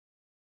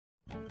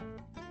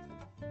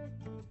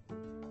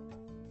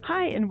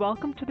Hi, and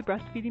welcome to the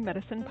Breastfeeding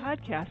Medicine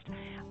Podcast.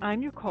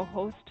 I'm your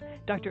co-host,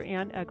 Dr.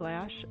 Ann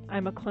Eglash.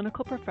 I'm a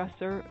clinical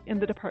professor in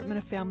the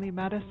Department of Family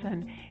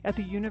Medicine at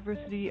the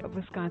University of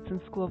Wisconsin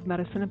School of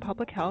Medicine and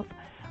Public Health.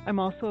 I'm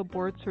also a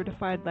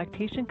board-certified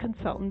lactation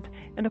consultant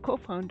and a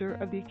co-founder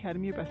of the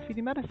Academy of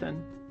Breastfeeding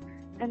Medicine.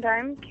 And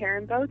I'm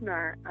Karen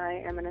Bodnar. I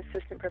am an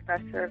assistant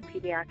professor of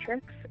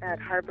pediatrics at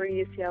Harbor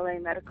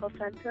UCLA Medical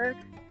Center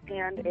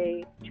and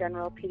a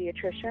general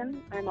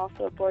pediatrician. I'm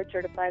also a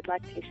board-certified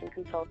lactation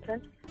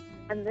consultant.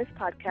 And this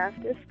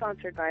podcast is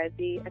sponsored by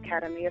the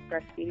Academy of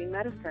Breastfeeding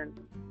Medicine.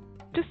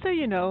 Just so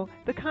you know,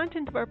 the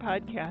content of our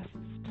podcasts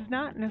does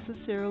not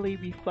necessarily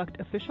reflect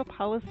official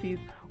policies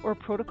or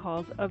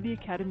protocols of the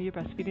Academy of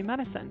Breastfeeding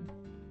Medicine.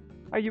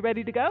 Are you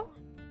ready to go?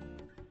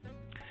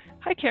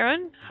 Hi,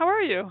 Karen. How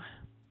are you?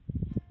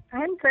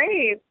 I'm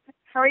great.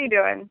 How are you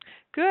doing?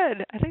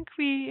 Good. I think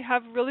we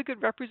have really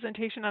good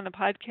representation on the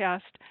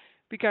podcast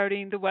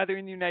regarding the weather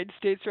in the United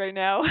States right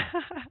now.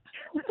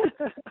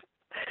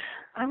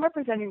 I'm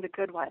representing the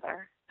good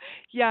weather.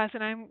 Yes,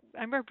 and I'm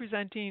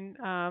representing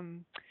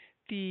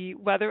the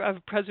weather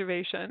of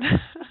preservation,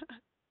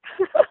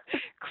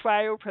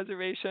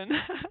 cryopreservation.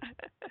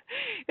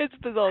 It's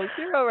below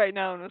zero right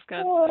now in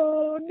Wisconsin.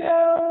 Oh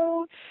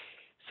no!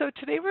 So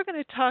today we're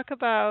going to talk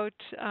about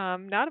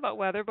not about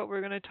weather, but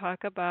we're going to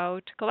talk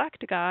about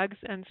galactagogues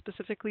and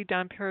specifically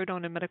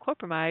domperidone and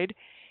metoclopramide.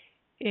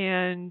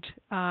 And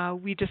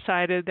we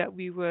decided that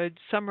we would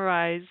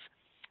summarize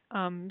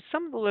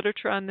some of the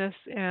literature on this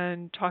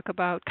and talk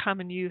about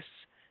common use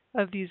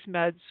of these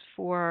meds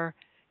for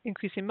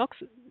increasing milk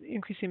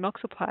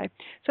supply.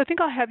 So I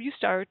think I'll have you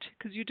start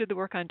because you did the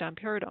work on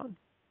domperidone.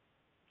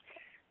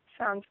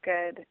 Sounds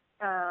good.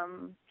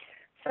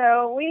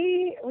 So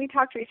we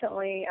talked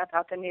recently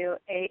about the new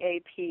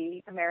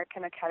AAP,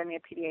 American Academy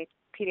of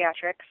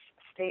Pediatrics,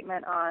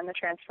 statement on the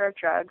transfer of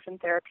drugs and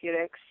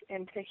therapeutics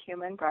into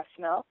human breast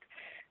milk.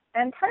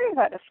 And part of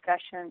that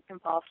discussion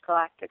involves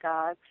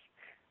galactagogues.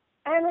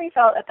 And we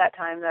felt at that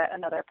time that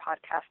another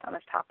podcast on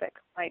this topic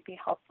might be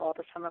helpful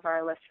to some of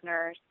our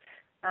listeners.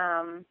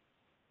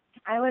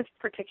 I was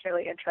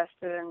particularly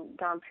interested in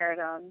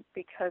domperidone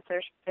because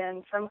there's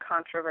been some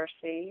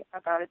controversy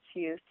about its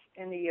use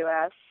in the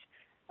U.S.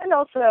 and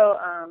also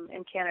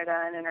in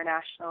Canada and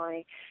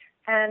internationally.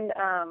 And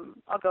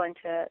I'll go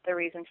into the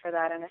reasons for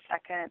that in a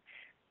second.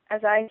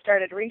 As I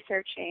started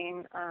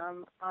researching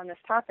on this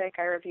topic,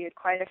 I reviewed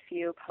quite a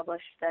few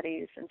published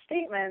studies and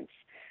statements.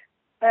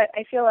 But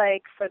I feel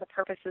like for the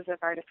purposes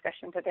of our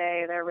discussion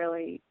today, there are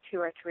really two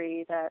or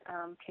three that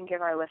can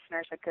give our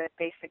listeners a good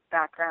basic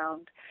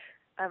background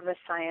of the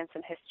science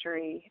and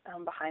history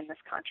behind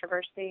this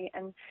controversy.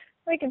 And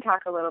we can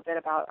talk a little bit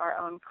about our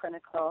own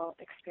clinical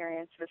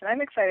experiences. And I'm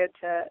excited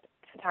to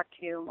talk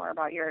to you more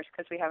about yours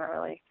because we haven't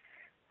really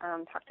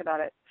talked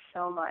about it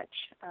so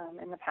much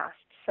in the past.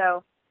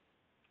 So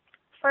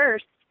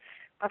first,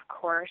 of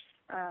course,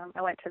 I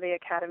went to the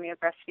Academy of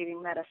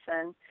Breastfeeding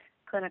Medicine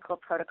Clinical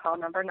Protocol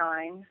number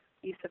 9,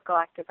 use of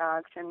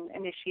galactagogues in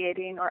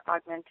initiating or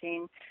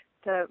augmenting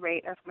the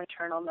rate of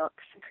maternal milk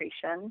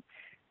secretion,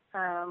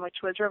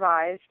 which was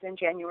revised in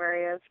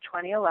January of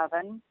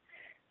 2011.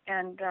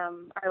 And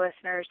our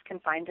listeners can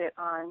find it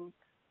on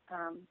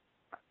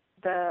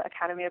the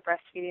Academy of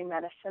Breastfeeding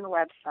Medicine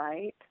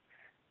website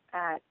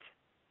at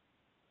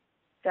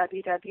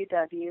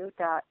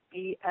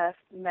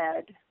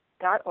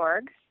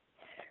www.bfmed.org.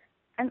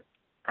 And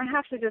I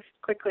have to just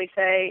quickly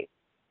say,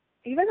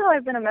 even though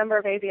I've been a member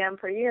of ABM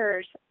for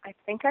years, I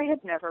think I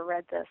had never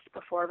read this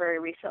before very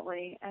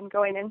recently. And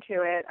going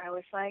into it, I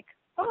was like,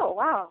 oh,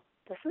 wow,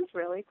 this is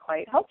really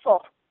quite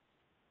helpful.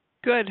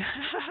 Good.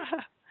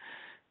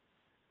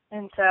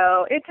 And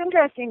so it's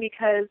interesting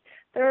because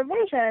the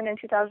revision in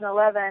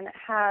 2011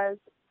 has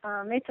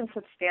made some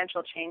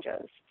substantial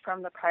changes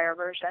from the prior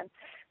version.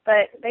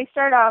 But they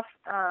start off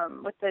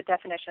with the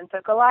definition. So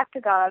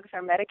galactagogues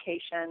are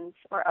medications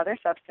or other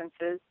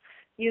substances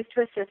used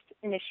to assist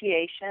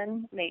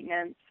initiation,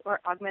 maintenance, or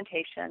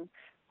augmentation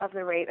of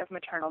the rate of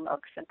maternal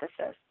milk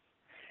synthesis.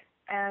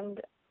 And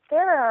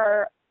there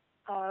are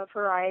a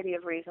variety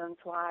of reasons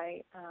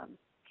why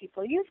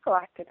people use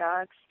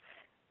galactagogues.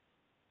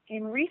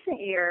 In recent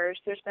years,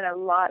 there's been a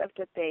lot of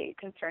debate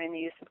concerning the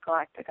use of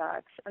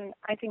galactagogues, and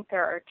I think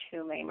there are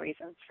two main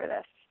reasons for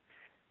this.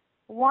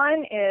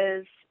 One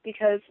is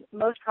because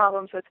most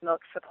problems with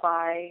milk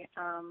supply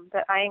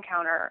that I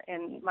encounter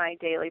in my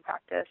daily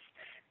practice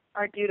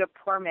are due to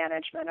poor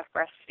management of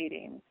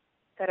breastfeeding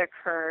that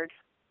occurred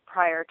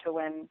prior to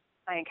when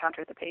I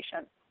encountered the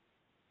patient.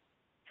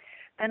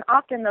 And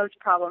often those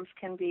problems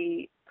can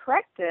be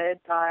corrected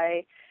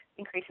by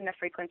increasing the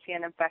frequency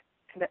and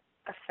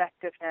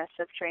effectiveness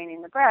of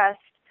training the breast.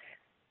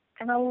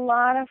 And a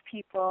lot of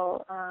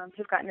people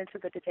who've gotten into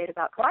the debate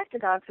about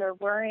galactagogues are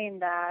worrying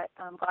that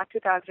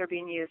galactagogues are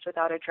being used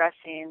without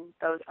addressing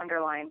those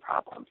underlying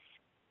problems.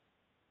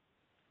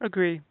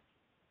 Agree.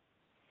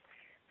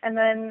 And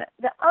then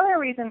the other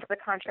reason for the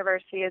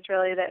controversy is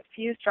really that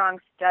few strong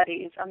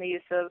studies on the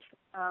use of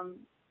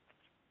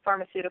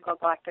pharmaceutical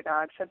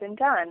galactagogues have been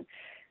done.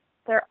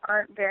 There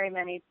aren't very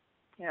many,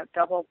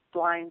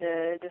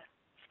 double-blinded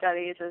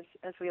studies,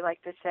 as we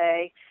like to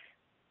say.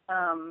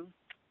 And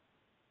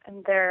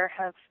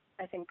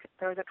I think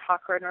there was a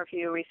Cochrane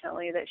review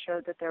recently that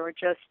showed that there were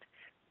just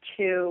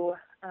 2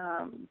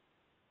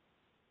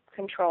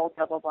 controlled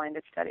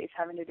double-blinded studies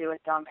having to do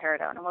with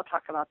domperidone, and we'll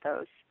talk about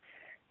those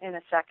in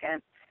a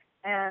second.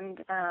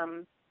 And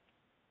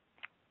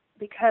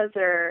because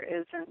there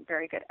isn't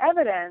very good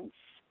evidence,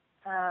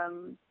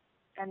 and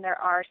there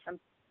are some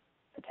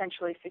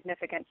potentially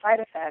significant side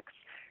effects,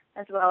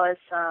 as well as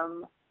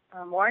some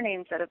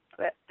warnings that have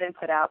been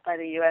put out by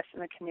the U.S.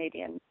 and the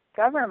Canadian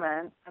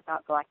government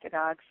about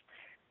galactagogues,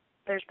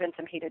 there's been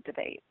some heated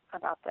debate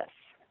about this.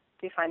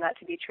 Do you find that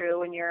to be true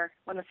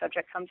when the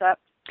subject comes up?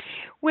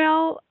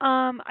 Well,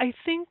 I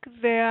think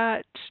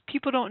that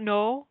people don't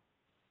know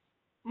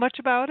much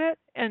about it,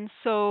 and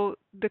so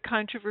the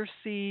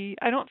controversy,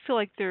 I don't feel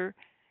like there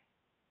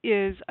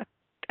is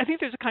I think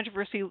there's a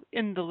controversy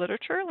in the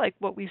literature, like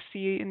what we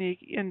see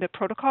in the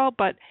protocol,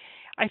 but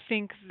I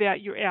think that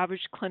your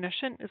average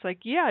clinician is like,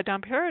 yeah,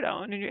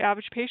 domperidone, and your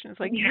average patient is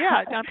like,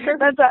 yeah,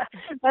 domperidone.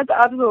 That's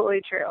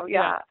absolutely true.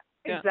 Yeah,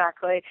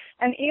 exactly.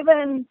 And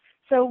even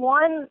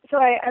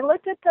I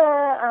looked at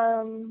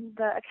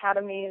the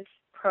Academy's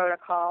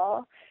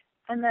protocol,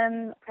 and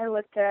then I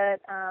looked at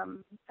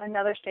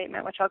another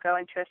statement, which I'll go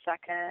into a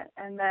second,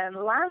 and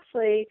then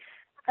lastly,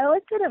 I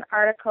looked at an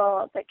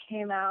article that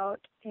came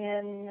out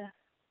in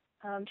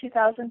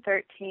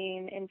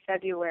 2013 in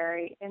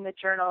February in the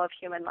Journal of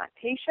Human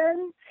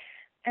Lactation,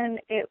 and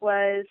it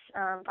was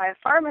by a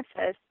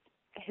pharmacist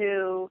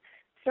who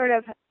sort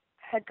of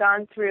had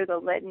gone through the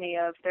litany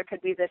of there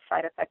could be this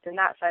side effect and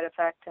that side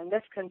effect and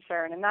this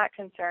concern and that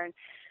concern.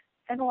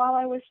 And while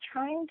I was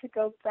trying to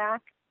go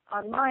back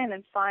online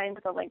and find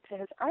the link to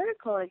his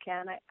article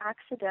again, I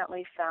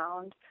accidentally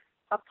found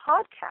a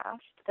podcast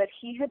that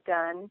he had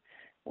done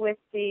with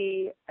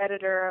the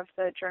editor of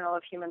the Journal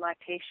of Human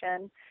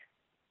Lactation.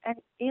 And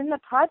in the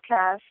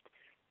podcast,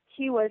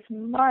 he was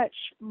much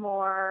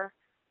more,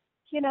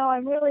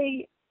 I'm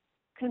really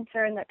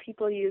concerned that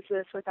people use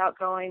this without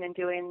going and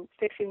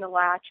fixing the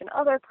latch and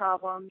other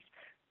problems.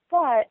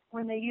 But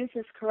when they use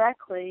this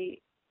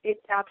correctly, it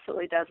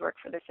absolutely does work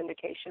for this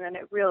indication, and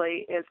it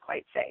really is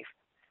quite safe.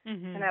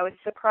 Mm-hmm. And I was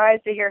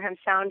surprised to hear him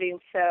sounding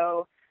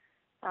so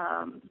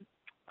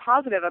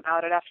positive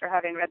about it after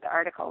having read the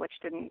article, which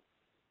didn't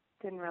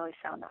really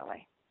sound that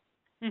way.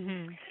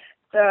 Mm-hmm.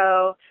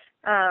 So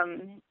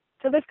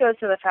this goes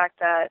to the fact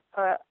that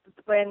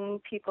when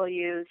people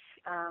use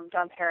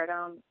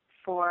domperidone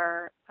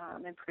for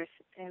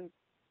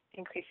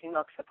increasing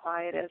milk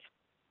supply, it is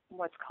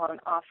what's called an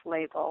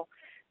off-label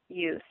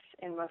use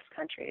in most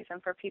countries.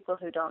 And for people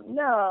who don't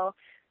know,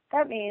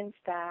 that means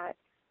that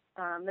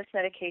this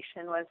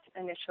medication was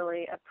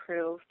initially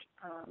approved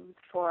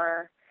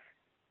for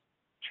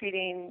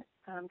treating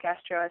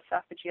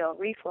gastroesophageal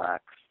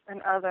reflux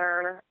and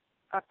other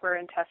upper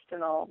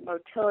intestinal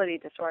motility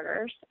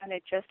disorders, and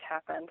it just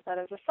happened that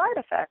as a side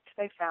effect,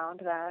 they found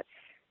that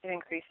it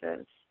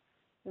increases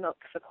milk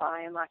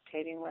supply in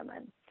lactating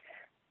women.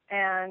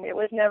 And it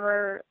was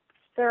never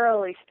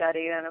thoroughly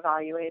studied and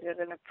evaluated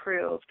and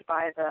approved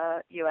by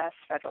the U.S.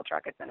 Federal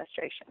Drug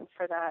Administration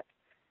for that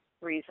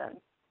reason.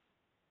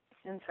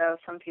 And so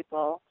some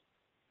people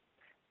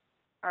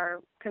are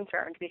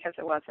concerned because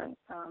it wasn't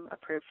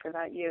approved for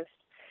that use.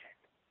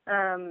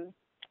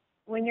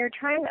 When you're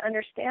trying to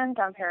understand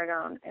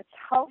domperidone, it's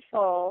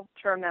helpful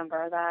to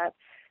remember that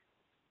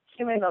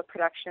human milk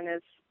production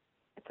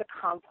it's a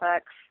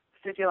complex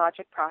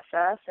physiologic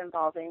process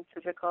involving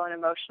physical and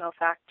emotional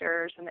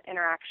factors and the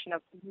interaction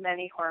of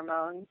many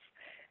hormones.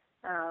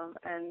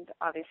 And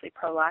obviously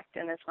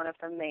prolactin is one of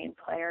the main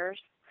players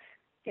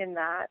in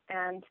that.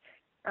 And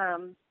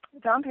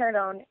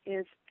domperidone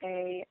is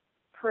a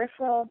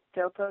peripheral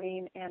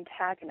dopamine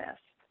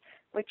antagonist,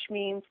 which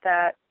means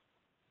that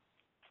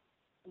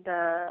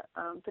the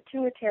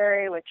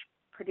pituitary, which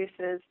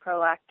produces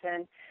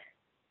prolactin,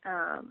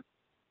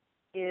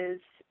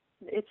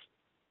 its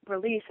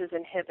release is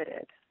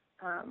inhibited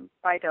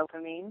by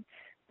dopamine.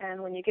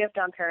 And when you give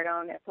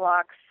domperidone, it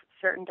blocks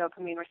certain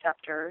dopamine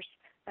receptors,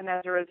 and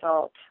as a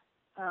result,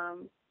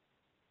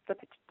 the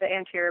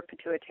anterior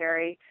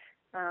pituitary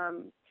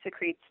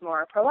secretes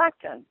more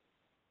prolactin.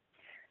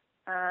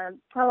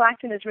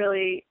 Prolactin is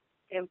really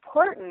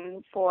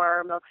important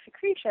for milk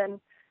secretion,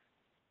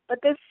 but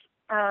the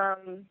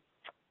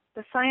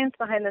science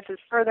behind this is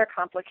further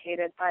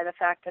complicated by the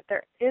fact that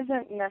there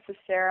isn't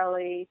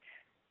necessarily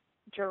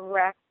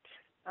direct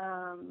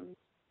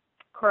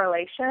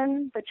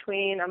correlation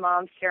between a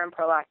mom's serum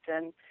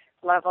prolactin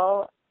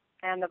level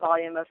and the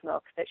volume of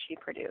milk that she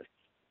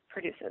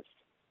produces.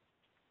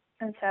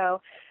 And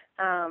so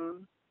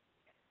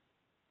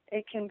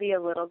it can be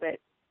a little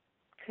bit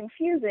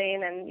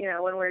confusing, and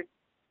when we're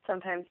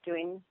sometimes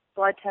doing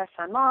blood tests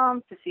on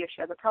moms to see if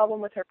she has a problem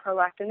with her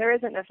prolactin, there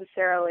isn't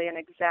necessarily an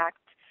exact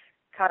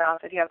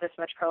cutoff. If you have this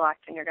much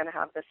prolactin, you're going to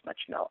have this much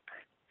milk.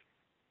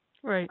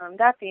 Right.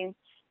 That being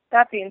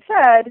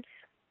said,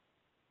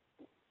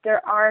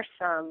 there are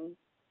some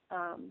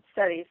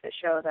studies that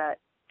show that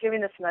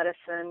giving this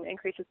medicine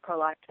increases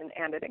prolactin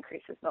and it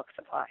increases milk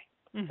supply.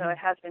 Mm-hmm. So it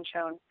has been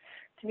shown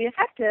to be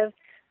effective.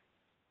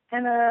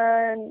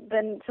 And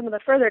then some of the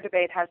further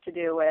debate has to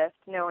do with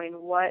knowing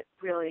what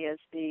really is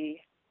the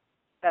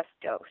best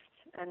dose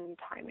and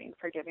timing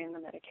for giving the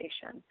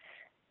medication.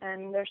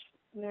 And there's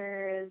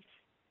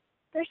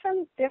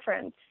some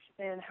difference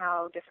in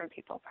how different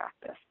people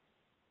practice.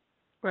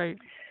 Right.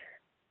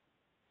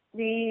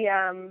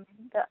 The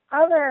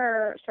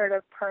other sort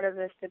of part of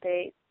this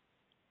debate,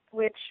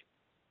 which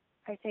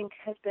I think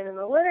has been in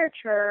the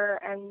literature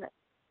and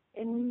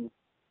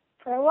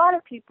for a lot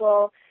of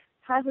people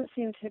hasn't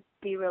seemed to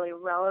be really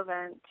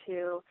relevant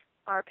to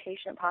our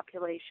patient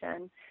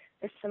population,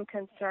 is some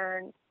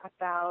concern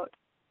about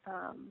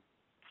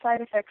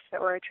side effects that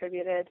were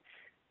attributed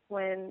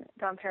when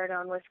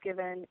domperidone was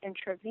given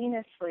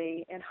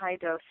intravenously in high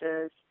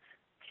doses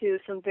to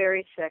some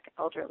very sick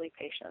elderly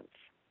patients.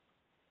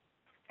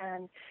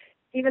 And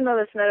even though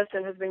this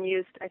medicine has been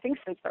used, I think,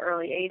 since the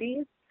early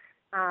 80s,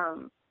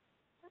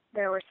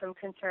 there were some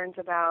concerns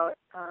about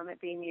it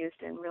being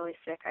used in really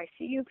sick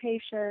ICU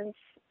patients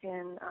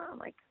in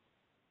like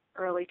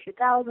early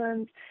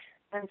 2000s.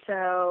 And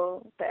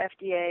so the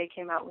FDA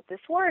came out with this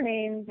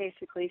warning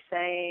basically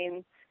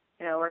saying,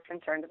 we're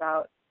concerned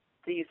about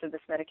the use of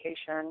this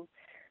medication.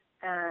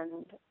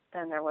 And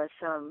then there was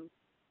some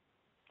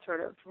sort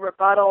of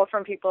rebuttal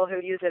from people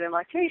who use it in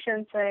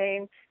lactation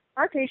saying,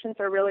 our patients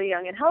are really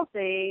young and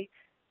healthy.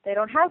 They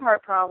don't have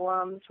heart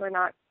problems. We're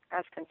not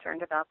as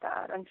concerned about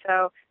that. And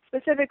so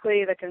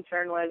specifically the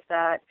concern was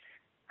that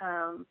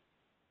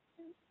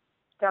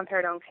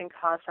domperidone can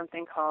cause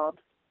something called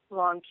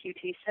long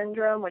QT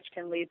syndrome, which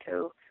can lead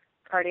to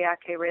cardiac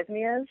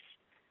arrhythmias.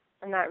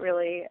 And that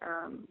really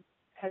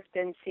has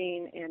been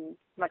seen in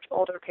much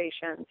older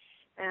patients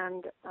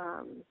and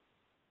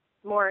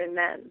more in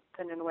men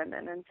than in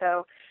women. And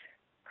so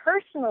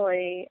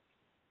personally,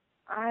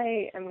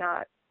 I am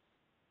not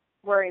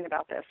worrying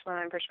about this when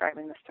I'm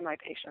prescribing this to my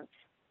patients.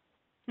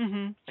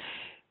 Mm-hmm.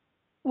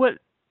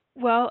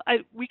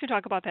 We can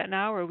talk about that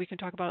now, or we can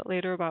talk about it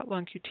later about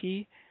long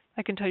QT.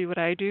 I can tell you what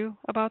I do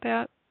about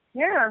that.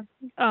 Yeah,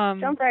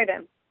 jump right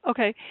in.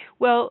 Okay.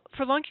 Well,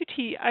 for long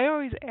QT, I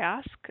always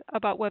ask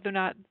about whether or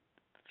not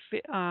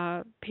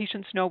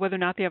patients know whether or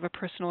not they have a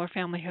personal or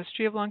family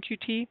history of long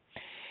QT.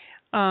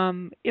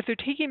 If they're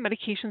taking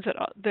medications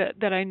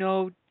that I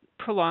know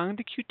prolong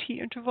the QT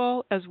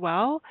interval as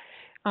well,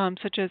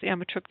 such as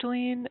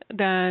amitriptyline,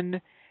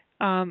 then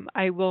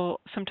I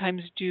will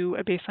sometimes do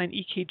a baseline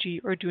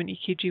EKG or do an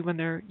EKG when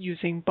they're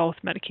using both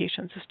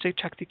medications just to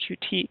check the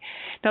QT.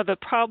 Now, the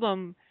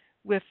problem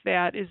with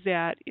that is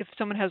that if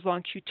someone has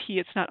long QT,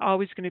 it's not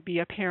always going to be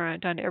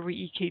apparent on every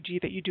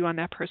EKG that you do on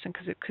that person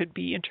because it could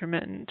be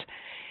intermittent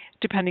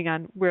depending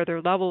on where their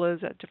level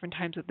is at different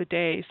times of the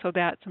day. So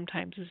that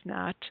sometimes is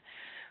not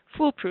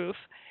foolproof.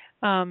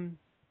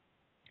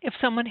 If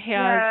someone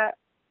has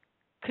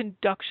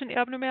conduction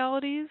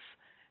abnormalities,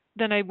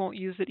 then I won't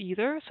use it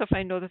either. So if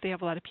I know that they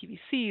have a lot of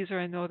PVCs or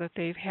I know that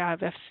they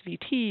have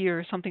SVT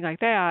or something like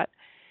that,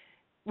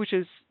 which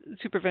is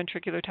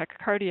supraventricular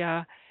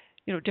tachycardia,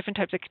 different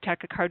types of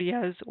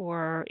tachycardias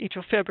or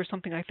atrial fib or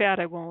something like that,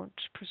 I won't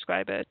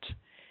prescribe it.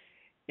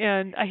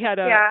 And I had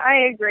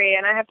I agree.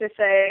 And I have to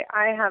say,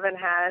 I haven't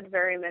had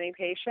very many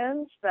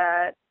patients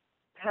that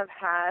have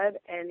had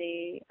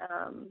any,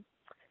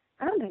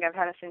 I don't think I've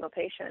had a single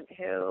patient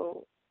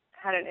who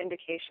had an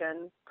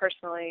indication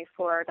personally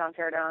for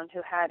domperidone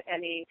who had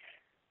any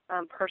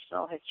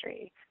personal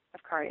history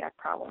of cardiac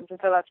problems. And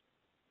so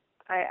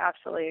I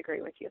absolutely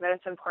agree with you that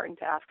it's important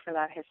to ask for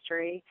that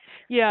history.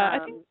 Yeah,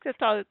 I think that's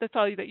all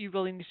that you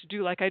really need to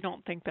do. Like, I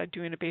don't think that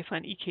doing a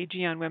baseline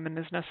EKG on women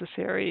is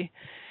necessary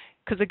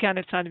because, again,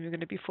 it's not even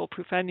going to be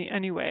foolproof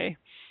anyway.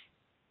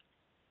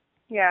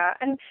 Yeah,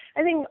 and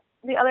I think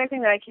the other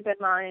thing that I keep in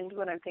mind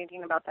when I'm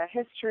thinking about that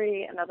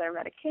history and other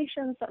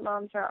medications that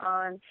moms are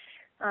on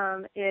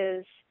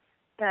is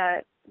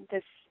that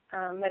this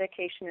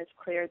medication is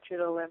cleared through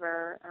the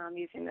liver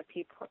using the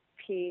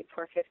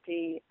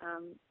P450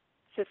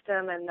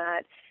 system, and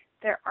that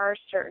there are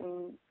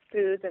certain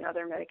foods and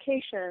other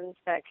medications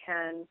that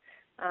can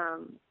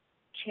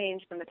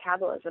change the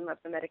metabolism of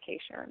the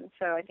medication.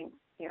 So I think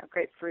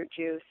grapefruit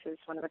juice is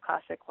one of the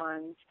classic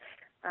ones,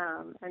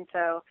 and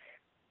so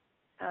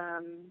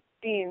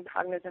being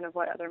cognizant of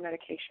what other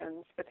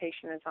medications the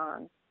patient is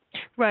on.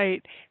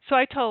 Right. So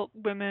I tell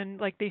women,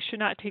 like, they should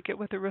not take it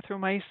with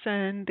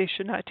erythromycin. They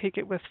should not take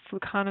it with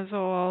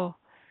fluconazole.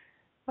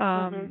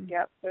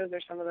 Yep, those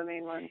are some of the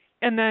main ones.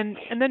 And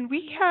then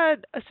we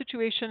had a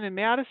situation in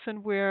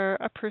Madison where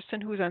a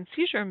person who was on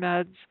seizure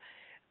meds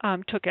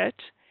took it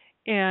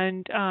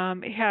and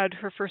had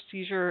her first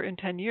seizure in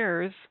 10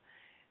 years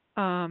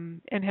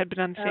and had been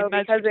on the same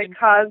meds. Because it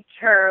caused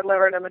her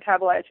liver to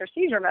metabolize her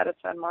seizure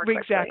medicine more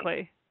quickly.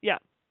 Exactly. Yeah.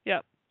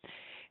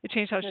 It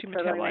changed how she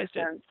metabolized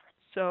it.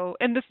 So,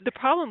 and the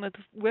problem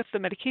with the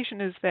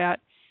medication is that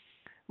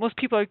most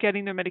people are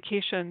getting their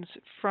medications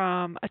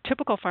from a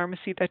typical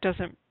pharmacy that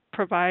doesn't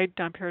provide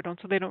domperidone,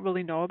 so they don't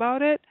really know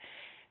about it.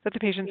 that the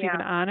patient's Yeah.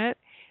 even on it.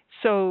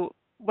 So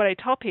what I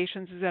tell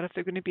patients is that if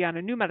they're going to be on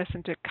a new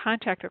medicine, to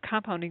contact their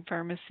compounding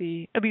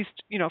pharmacy, at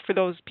least, for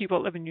those people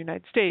that live in the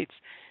United States,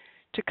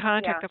 to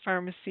contact Yeah. the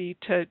pharmacy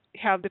to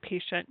have the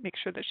patient make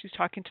sure that she's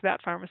talking to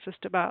that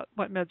pharmacist about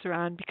what meds are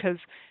on, because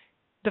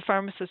the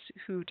pharmacists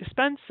who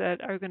dispense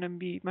it are going to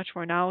be much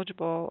more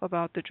knowledgeable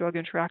about the drug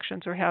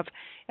interactions or have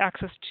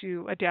access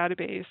to a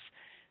database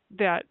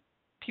that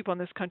people in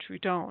this country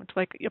don't.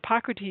 Like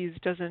Hippocrates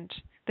doesn't,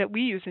 that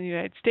we use in the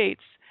United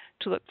States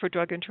to look for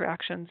drug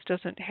interactions,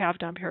 doesn't have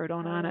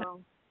domperidone on it.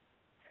 Oh.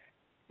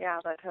 Yeah,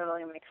 that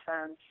totally makes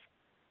sense.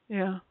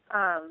 Yeah.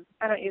 I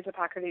don't use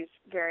Hippocrates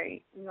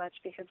very much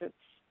because it's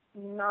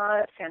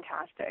not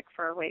fantastic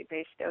for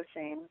weight-based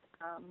dosing,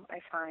 I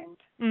find.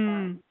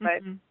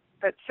 Mm-hmm.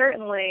 But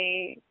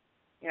certainly,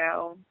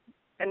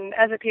 and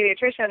as a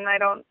pediatrician,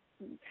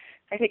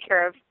 I take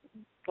care of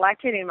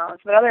lactating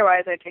moms, but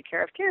otherwise I take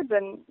care of kids,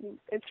 and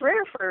it's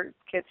rare for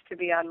kids to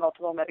be on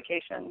multiple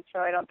medications, so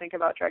I don't think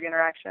about drug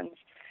interactions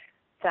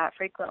that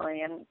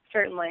frequently. And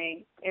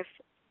certainly if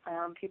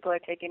people are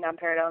taking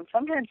domperidone,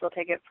 sometimes they'll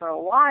take it for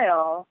a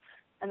while,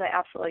 and they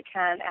absolutely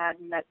can add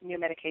new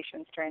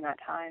medications during that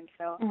time.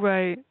 So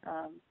right.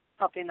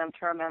 Helping them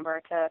to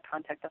remember to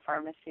contact the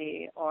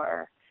pharmacy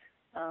or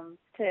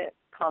to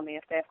call me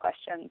if they have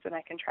questions, and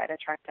I can try to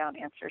track down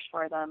answers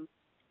for them.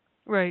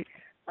 Right.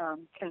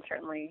 Can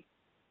certainly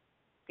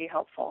be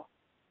helpful.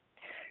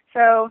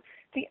 So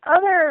the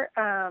other,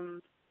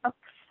 I'll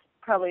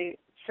probably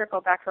circle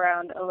back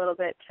around a little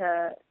bit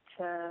to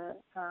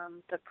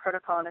the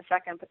protocol in a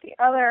second, but the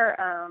other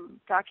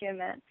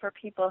document for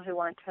people who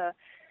want to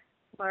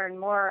learn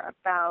more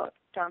about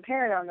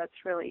domperidone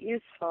that's really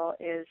useful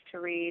is to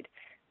read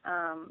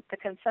the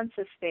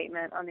consensus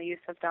statement on the use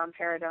of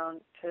domperidone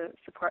to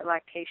support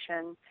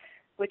lactation,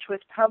 which was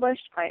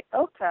published by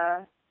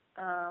OCA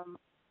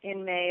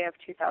in May of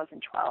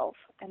 2012,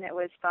 and it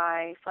was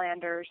by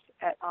Flanders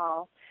et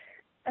al.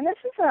 And this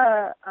is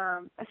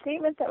a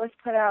statement that was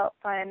put out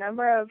by a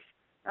number of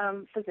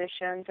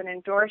physicians and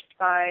endorsed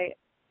by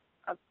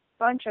a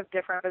bunch of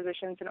different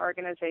physicians and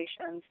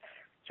organizations,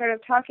 sort of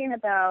talking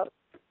about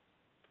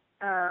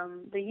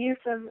the use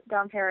of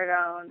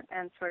domperidone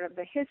and sort of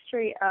the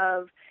history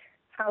of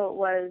how it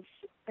was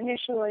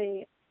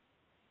initially,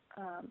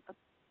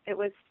 it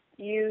was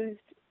used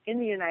in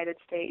the United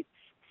States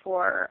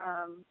for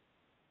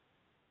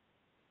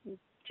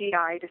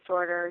GI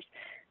disorders,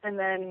 and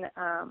then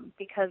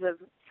because of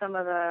some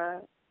of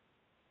the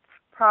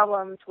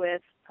problems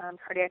with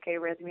cardiac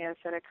arrhythmias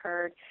that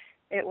occurred,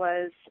 it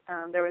was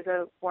there was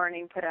a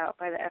warning put out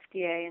by the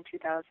FDA in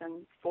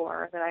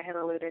 2004 that I had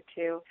alluded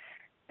to,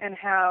 and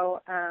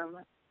how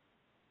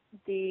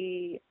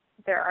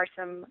there are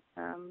some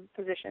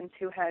physicians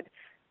who had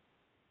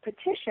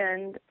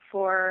petitioned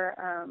for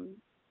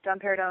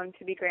domperidone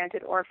to be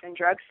granted orphan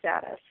drug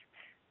status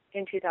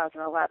in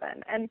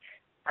 2011. And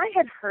I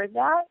had heard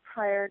that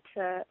prior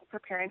to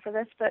preparing for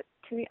this, but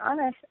to be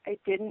honest, I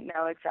didn't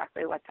know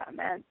exactly what that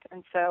meant.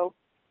 And so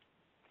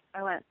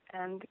I went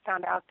and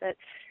found out that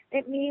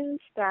it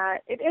means that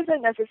it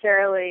isn't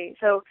necessarily,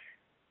 so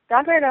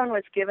domperidone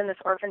was given this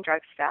orphan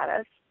drug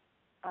status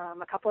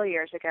a couple of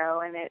years ago,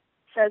 and it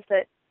says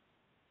that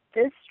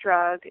this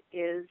drug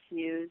is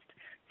used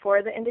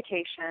for the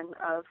indication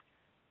of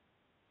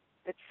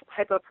it's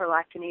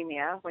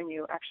hypoprolactinemia. When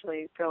you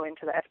actually go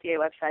into the FDA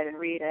website and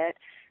read it,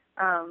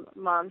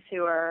 moms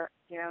who are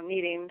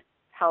needing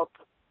help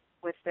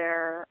with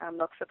their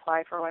milk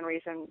supply for one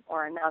reason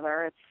or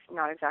another. It's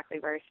not exactly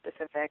very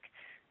specific,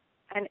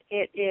 and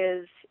it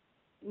is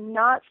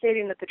not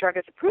stating that the drug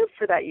is approved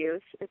for that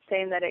use. It's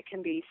saying that it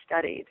can be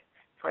studied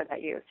for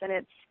that use, and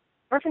it's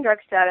orphan drug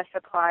status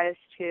applies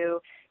to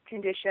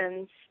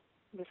conditions,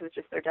 this is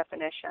just their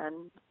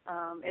definition,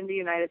 in the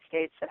United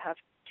States that have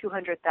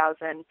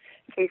 200,000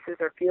 cases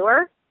or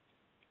fewer.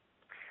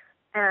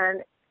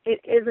 And it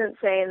isn't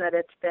saying that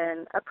it's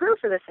been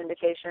approved for this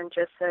indication,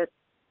 just that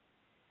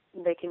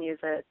they can use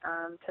it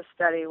to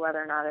study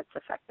whether or not it's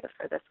effective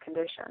for this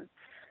condition.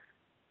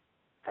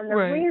 And the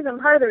reason,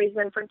 part of the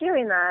reason for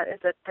doing that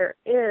is that there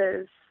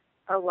is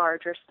a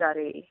larger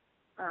study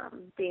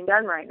being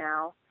done right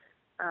now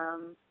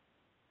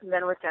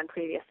than was done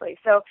previously.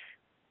 So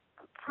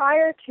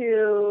prior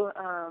to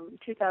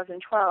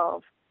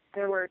 2012,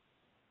 there were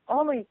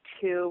only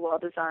 2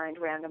 well-designed,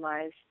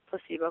 randomized,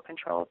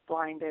 placebo-controlled,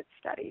 blinded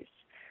studies.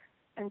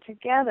 And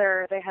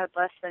together, they had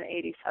less than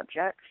 80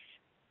 subjects.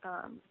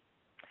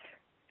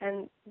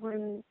 And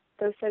when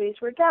those studies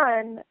were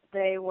done,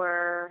 they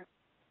were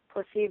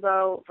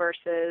placebo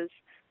versus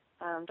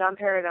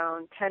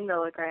domperidone 10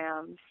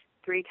 milligrams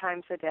 3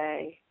 times a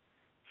day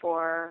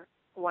for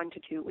 1 to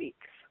 2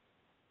 weeks.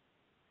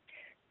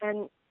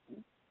 And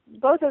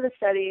both of these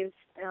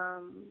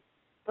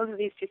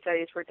 2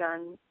 studies were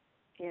done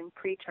in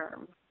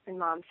preterm, in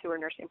moms who were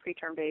nursing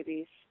preterm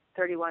babies,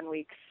 31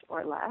 weeks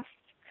or less.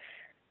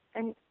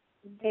 And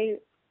they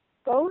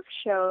both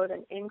showed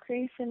an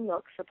increase in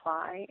milk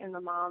supply in the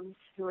moms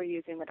who were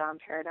using the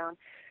domperidone.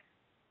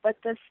 but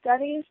the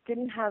studies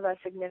didn't have a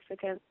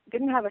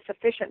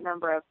sufficient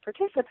number of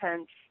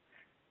participants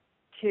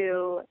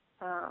to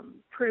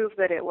prove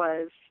that it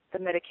was the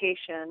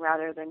medication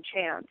rather than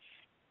chance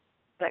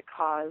that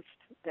caused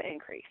the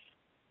increase.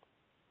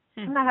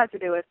 And that has to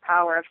do with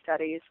power of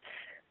studies.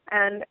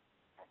 And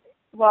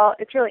while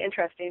it's really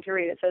interesting to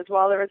read, it says,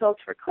 while the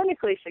results were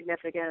clinically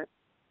significant,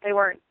 they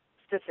weren't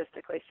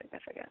statistically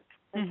significant.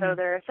 And so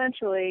they're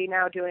essentially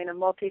now doing a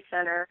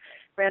multi-center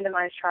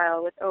randomized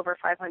trial with over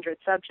 500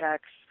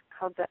 subjects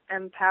called the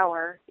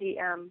EMPOWER,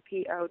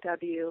 EMPOWER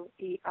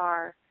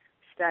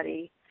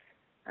study,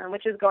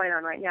 which is going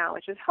on right now,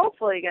 which is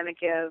hopefully going to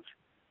give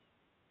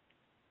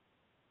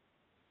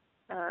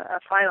a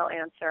final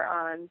answer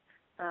on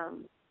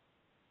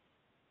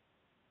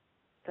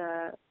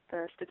the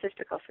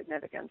statistical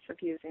significance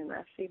of using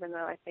this, even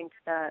though I think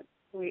that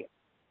we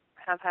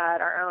have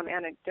had our own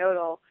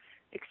anecdotal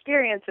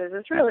experiences.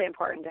 It's really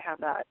important to have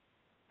that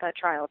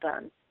trial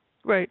done.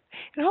 Right.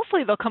 And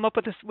hopefully they'll come up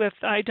with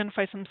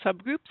identify some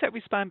subgroups that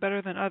respond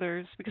better than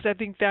others, because I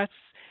think that's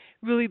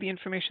really the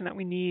information that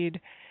we need.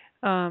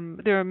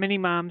 There are many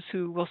moms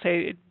who will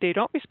say they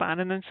don't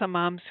respond, and then some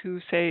moms who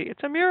say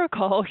it's a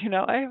miracle.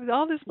 I have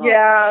all this milk.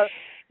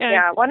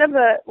 Yeah. One of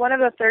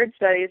the third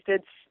studies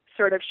did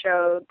sort of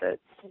show that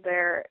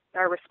there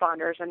are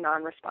responders and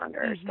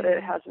non-responders, but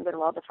it hasn't been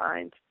well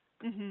defined.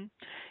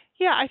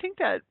 Yeah, I think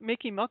that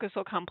making milk is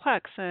so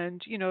complex,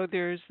 and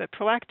there's the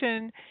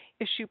prolactin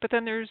issue, but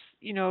then there's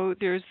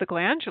the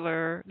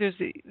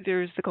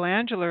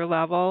glandular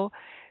level,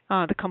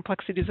 the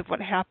complexities of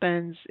what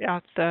happens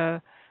at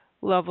the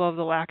level of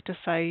the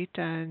lactocyte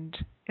and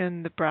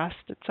in the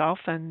breast itself,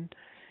 and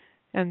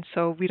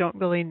so we don't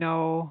really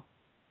know.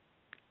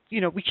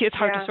 It's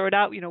hard to sort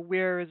out.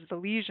 Where is the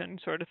lesion,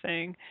 sort of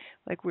thing,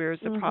 like where is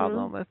the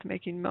problem with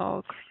making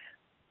milk.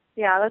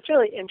 Yeah, that's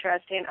really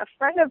interesting. A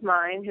friend of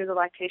mine who's a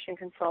lactation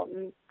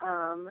consultant,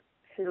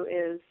 who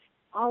is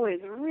always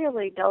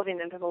really delving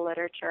into the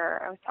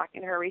literature, I was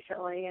talking to her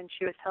recently, and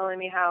she was telling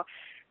me how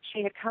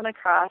she had come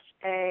across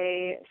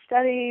a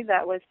study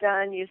that was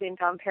done using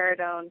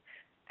domperidone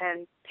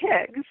and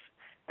pigs,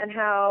 and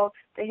how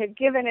they had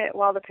given it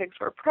while the pigs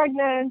were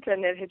pregnant,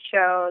 and it had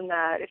shown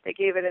that if they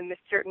gave it in a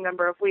certain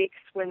number of weeks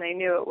when they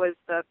knew it was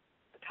the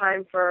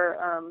time for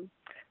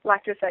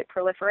lactocyte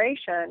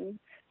proliferation,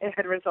 it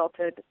had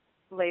resulted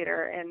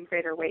later in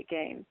greater weight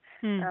gain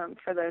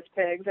for those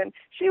pigs. And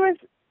she was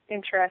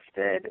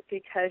interested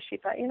because she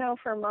thought,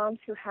 for moms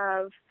who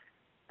have,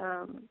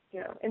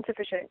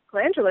 insufficient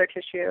glandular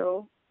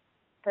tissue,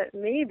 that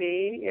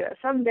maybe,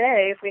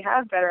 someday if we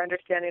have better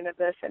understanding of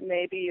this, it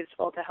may be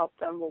useful to help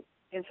them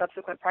in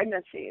subsequent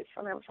pregnancies.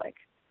 And I was like,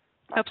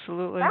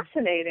 absolutely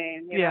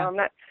fascinating. I'm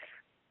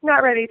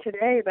not ready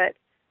today, but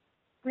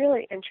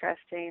really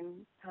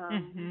interesting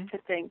to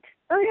think,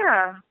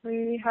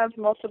 we have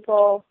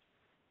multiple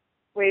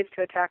ways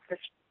to attack this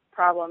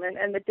problem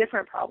and the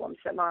different problems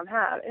that moms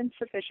have.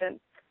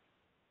 Insufficient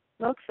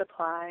milk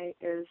supply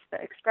is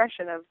the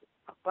expression of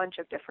a bunch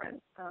of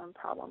different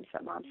problems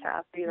that moms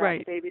have, be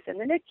that babies in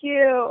the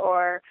NICU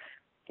or,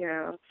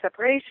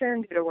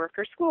 separation due to work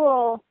or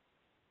school.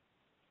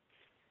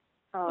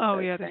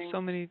 There's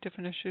so many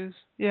different issues.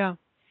 Yeah.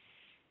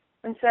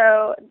 And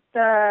so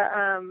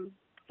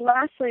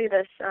lastly,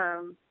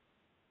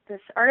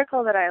 this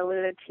article that I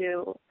alluded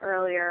to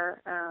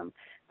earlier,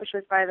 which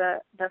was by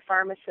the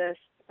pharmacist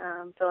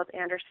Philip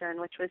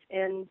Anderson, which was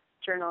in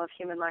Journal of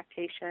Human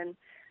Lactation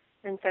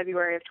in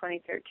February of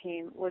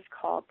 2013, was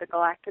called The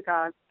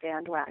Galactagogue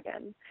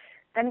Bandwagon.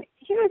 And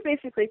he was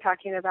basically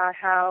talking about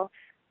how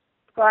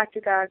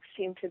galactagogues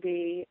seem to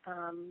be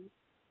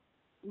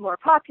more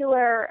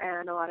popular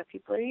and a lot of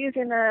people are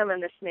using them,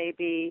 and this may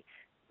be,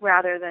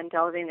 rather than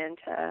delving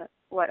into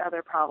what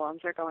other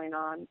problems are going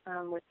on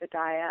with the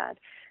dyad.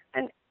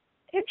 And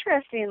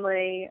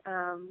interestingly,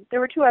 there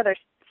were two other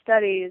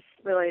studies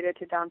related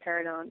to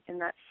domperidone in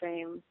that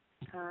same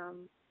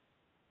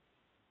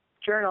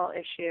journal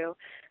issue.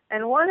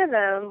 And one of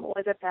them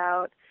was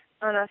about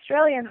an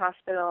Australian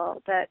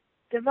hospital that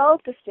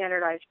developed a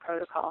standardized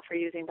protocol for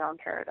using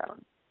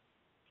domperidone,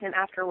 and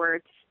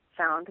afterwards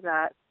found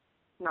that,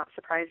 not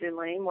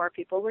surprisingly, more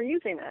people were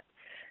using it.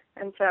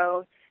 And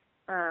so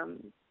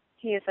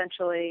he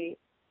essentially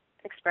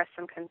expressed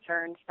some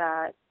concerns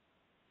that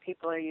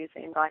people are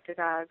using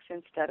galactagogues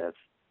instead of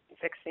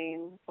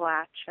fixing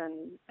latch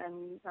and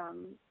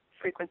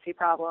frequency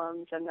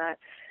problems, and that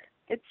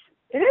it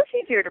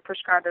is easier to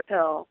prescribe a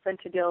pill than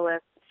to deal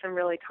with some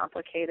really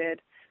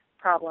complicated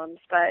problems.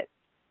 But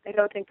I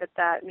don't think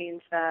that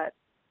means that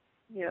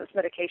this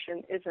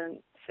medication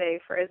isn't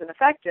safe or isn't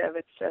effective.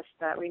 It's just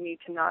that we need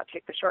to not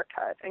take the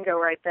shortcut and go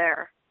right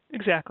there.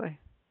 Exactly.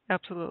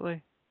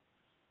 Absolutely.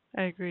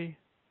 I agree.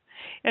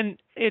 And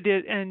it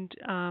is,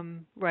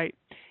 right.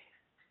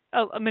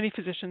 Many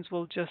physicians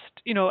will just,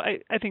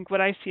 I think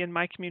what I see in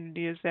my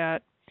community is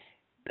that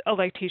a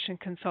lactation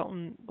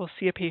consultant will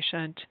see a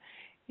patient,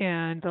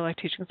 and the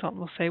lactation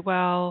consultant will say,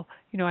 well,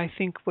 I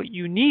think what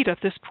you need at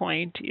this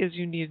point is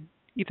you need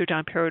either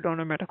domperidone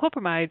or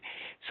metoclopramide.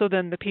 So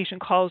then the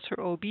patient calls her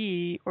OB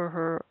or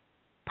her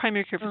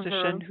primary care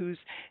physician who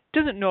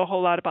doesn't know a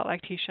whole lot about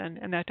lactation,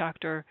 and that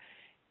doctor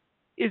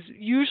is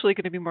usually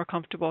going to be more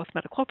comfortable with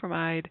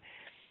metoclopramide,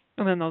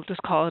 and then they'll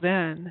just call it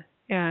in.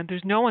 And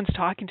there's no one's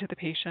talking to the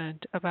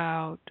patient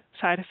about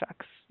side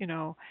effects,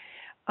 either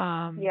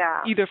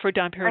for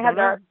domperidone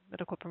or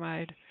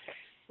metoclopramide.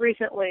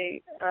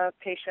 Recently, a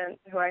patient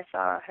who I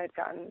saw had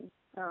gotten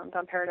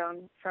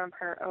domperidone from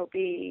her OB,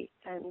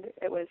 and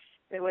it was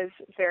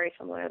very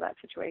similar to that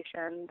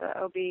situation. The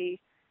OB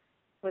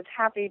was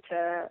happy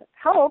to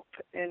help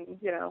in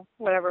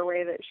whatever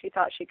way that she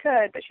thought she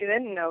could, but she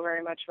didn't know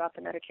very much about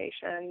the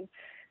medication.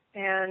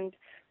 And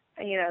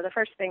the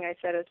first thing I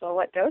said is, well,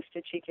 what dose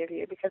did she give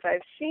you? Because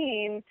I've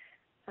seen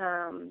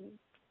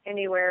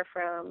anywhere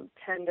from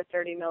 10 to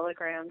 30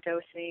 milligram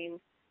dosing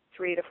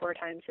 3 to 4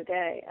 times a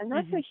day, and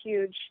that's a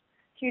huge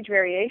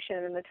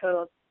variation in the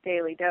total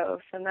daily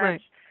dose, and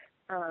that's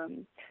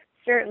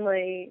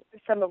certainly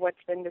some of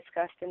what's been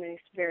discussed in these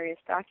various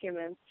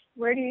documents.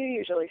 Where do you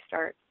usually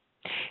start?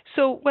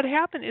 So what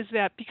happened is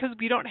that because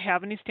we don't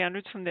have any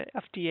standards from the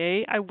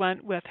FDA, I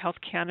went with Health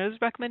Canada's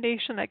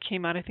recommendation that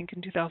came out, I think,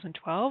 in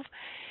 2012,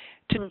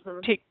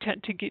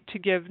 to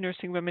give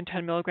nursing women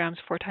 10 milligrams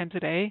 4 times a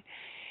day,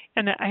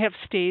 and I have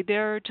stayed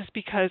there just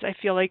because I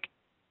feel like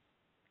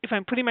if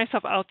I'm putting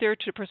myself out there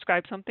to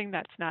prescribe something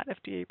that's not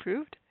FDA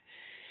approved,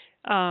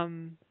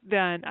 then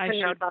I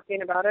should. Not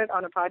talking about it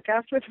on a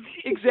podcast with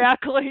me.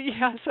 Exactly.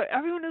 Yeah. So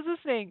everyone is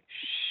listening.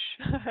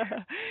 Shh.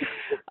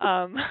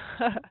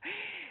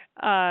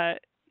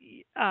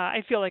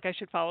 I feel like I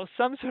should follow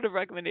some sort of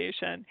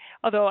recommendation.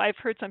 Although I've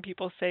heard some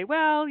people say,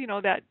 well,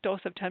 that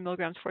dose of 10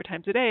 milligrams 4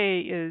 times a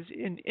day is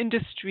an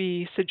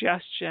industry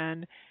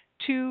suggestion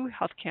to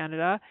Health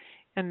Canada,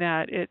 and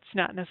that it's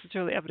not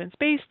necessarily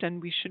evidence-based,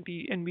 and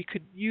we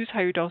could use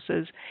higher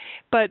doses.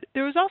 But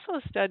there was also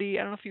a study,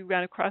 I don't know if you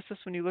ran across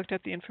this when you looked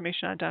at the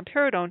information on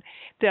domperidone,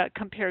 that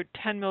compared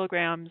 10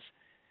 milligrams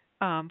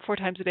 4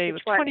 times a day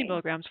with 20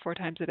 milligrams 4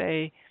 times a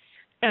day.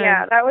 And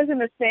that was in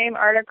the same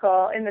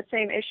article, in the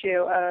same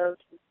issue of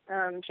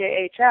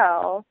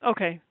JHL.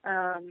 Okay.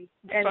 And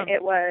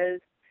it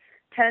was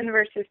 10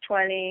 versus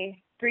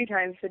 20, 3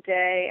 times a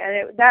day,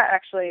 and that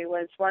actually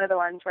was one of the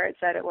ones where it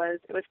said it was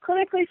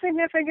clinically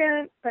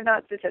significant, but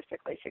not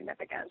statistically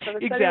significant. So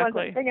the study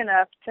wasn't big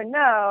enough to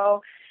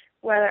know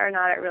whether or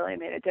not it really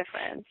made a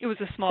difference. It was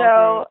a small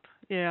group.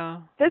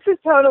 Yeah. This is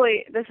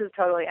totally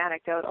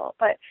anecdotal,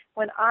 but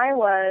when I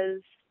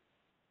was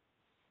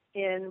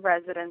in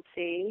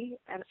residency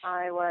and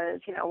I was,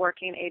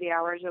 working 80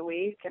 hours a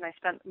week, and I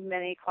spent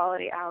many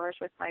quality hours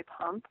with my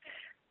pump,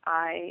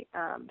 I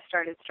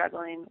started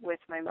struggling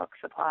with my milk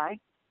supply.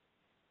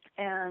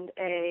 And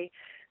a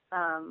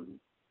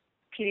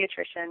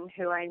pediatrician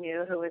who I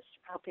knew, who was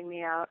helping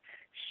me out,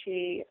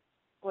 she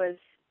was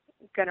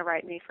going to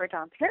write me for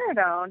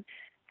domperidone.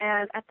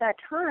 And at that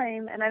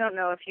time, and I don't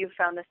know if you've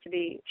found this to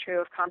be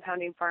true of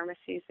compounding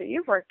pharmacies that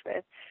you've worked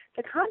with,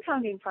 the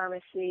compounding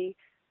pharmacy,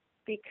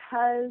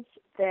 because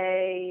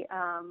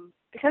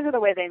of the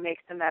way they make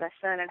the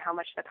medicine and how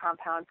much the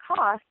compound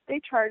costs, they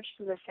charge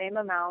the same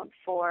amount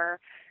for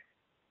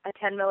a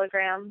 10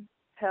 milligram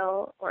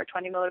pill or a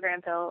 20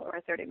 milligram pill or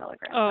a 30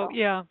 milligram pill. Oh,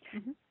 yeah.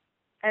 Mm-hmm.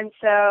 And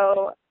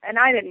so, and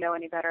I didn't know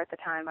any better at the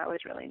time. I was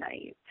really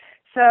naive.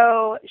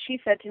 So she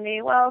said to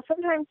me, well,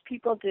 sometimes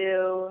people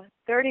do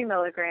 30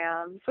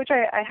 milligrams, which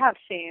I have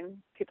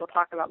seen people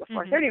talk about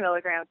before, 30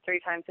 milligrams 3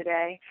 times a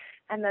day,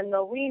 and then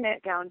they'll wean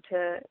it down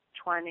to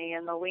 20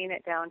 and they'll wean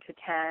it down to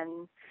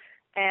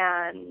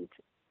 10.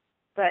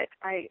 But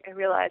I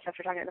realized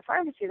after talking to the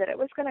pharmacy that it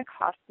was going to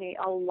cost me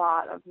a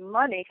lot of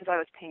money, because I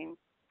was paying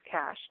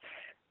cash,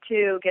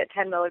 to get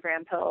 10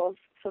 milligram pills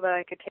so that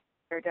I could take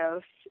their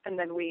dose and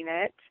then wean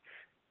it.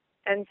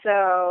 And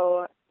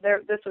so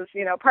this was,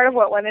 part of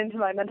what went into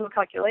my mental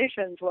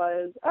calculations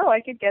was, I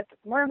could get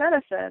more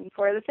medicine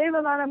for the same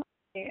amount of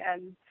money.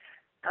 And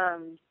I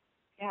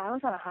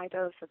was on a high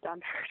dose of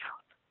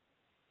domperidone.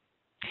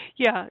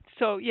 Yeah.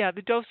 So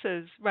the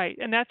doses, right,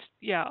 and that's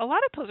a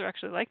lot of pills are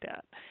actually like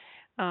that.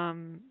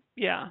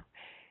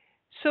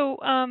 So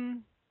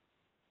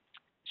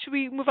should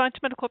we move on to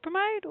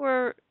metoclopramide,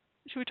 or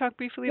should we talk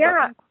briefly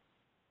about?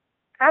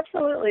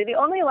 Absolutely. The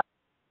only last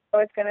thing I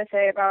was going to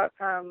say about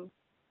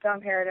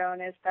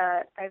domperidone is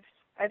that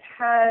I've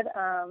had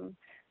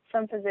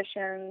some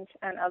physicians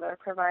and other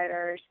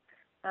providers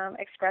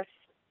express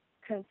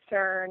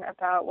concern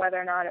about whether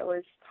or not it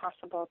was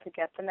possible to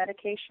get the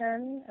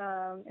medication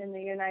in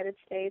the United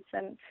States,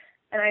 and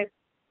I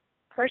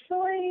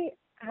personally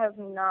have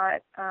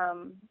not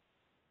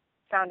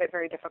found it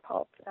very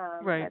difficult.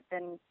 Right. I've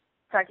been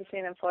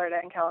practicing in Florida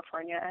and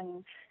California,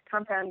 and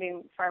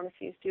compounding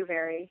pharmacies do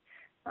vary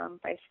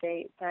by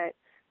state, but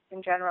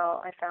in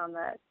general, I found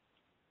that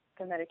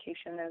the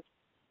medication is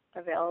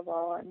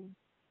available, and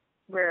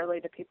rarely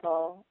do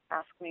people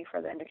ask me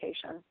for the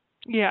indication.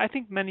 Yeah, I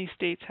think many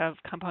states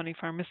have compounding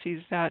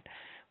pharmacies that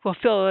will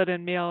fill it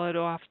and mail it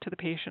off to the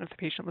patient if the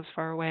patient lives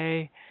far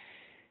away.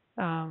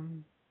 I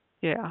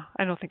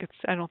don't think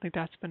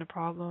that's been a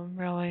problem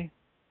really.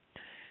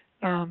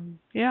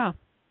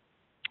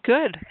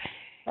 Good.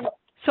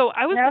 So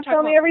I was Now going to talk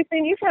tell me about,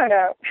 everything you found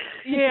out.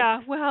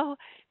 yeah, well,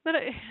 but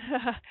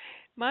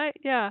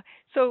yeah.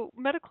 So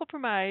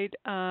metoclopramide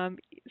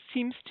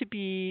seems to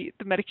be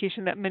the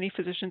medication that many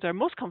physicians are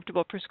most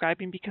comfortable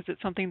prescribing because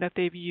it's something that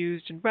they've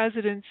used in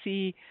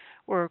residency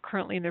or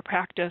currently in their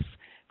practice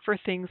for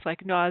things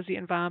like nausea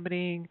and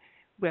vomiting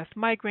with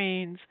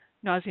migraines,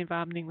 nausea and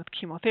vomiting with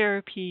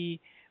chemotherapy,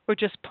 or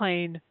just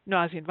plain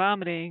nausea and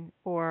vomiting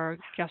or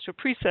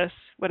gastroparesis,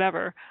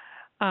 whatever.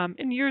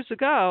 And years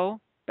ago,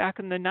 back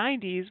in the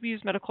 90s, we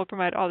used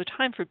metoclopramide all the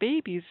time for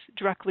babies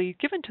directly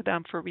given to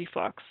them for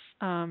reflux.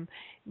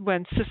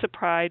 When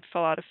cisapride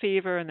fell out of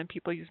favor, and then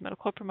people used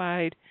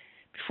metoclopramide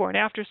before and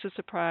after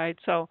cisapride.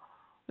 So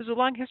there's a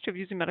long history of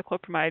using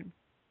metoclopramide.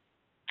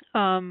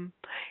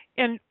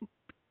 And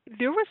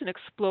there was an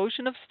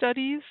explosion of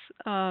studies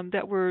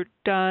that were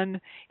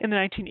done in the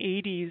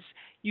 1980s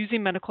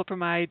using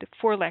metoclopramide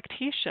for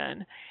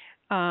lactation.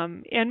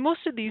 And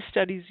most of these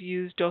studies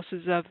use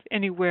doses of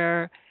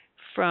anywhere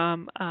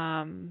from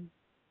 10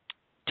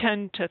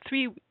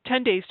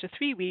 days to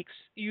 3 weeks,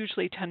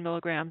 usually 10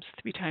 milligrams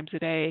 3 times a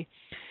day.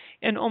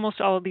 And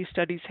almost all of these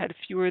studies had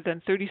fewer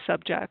than 30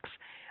 subjects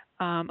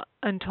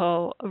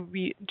until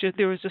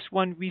there was just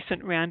one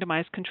recent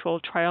randomized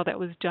controlled trial that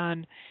was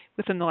done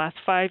within the last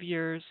 5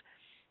 years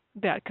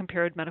that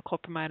compared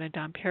metoclopramide and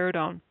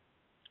domperidone.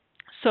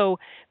 So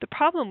the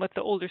problem with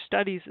the older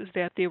studies is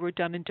that they were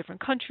done in different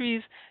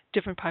countries,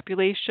 different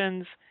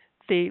populations.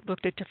 They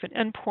looked at different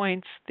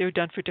endpoints. They were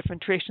done for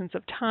different durations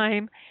of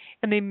time,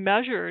 and they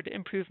measured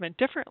improvement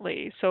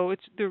differently. So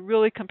they're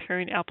really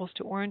comparing apples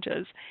to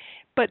oranges.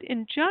 But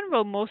in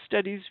general, most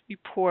studies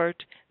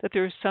report that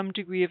there is some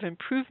degree of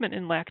improvement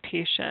in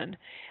lactation.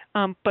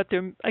 But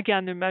their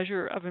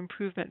measure of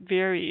improvement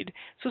varied.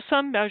 So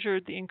some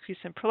measured the increase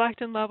in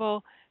prolactin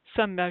level,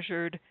 some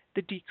measured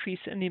the decrease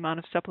in the amount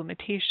of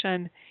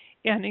supplementation,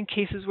 and in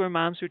cases where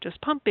moms were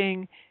just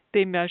pumping,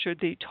 they measured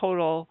the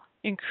total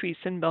increase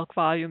in milk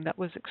volume that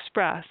was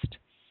expressed.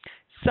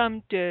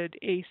 Some did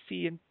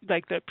AC, and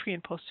like the pre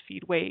and post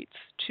feed weights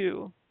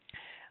too.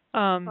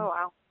 Oh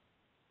wow.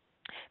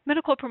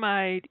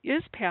 Metoclopramide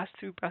is passed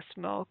through breast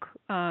milk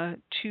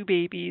to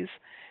babies,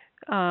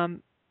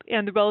 and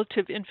the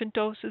relative infant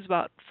dose is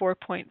about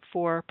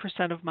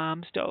 4.4% of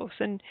mom's dose.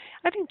 And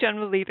I think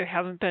generally there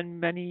haven't been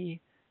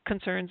many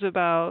concerns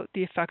about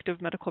the effect of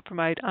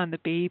metoclopramide on the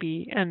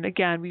baby. And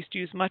again, we used to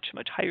use much,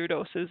 much higher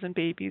doses in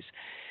babies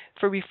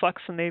for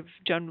reflux, and they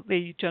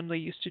generally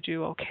used to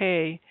do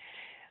okay.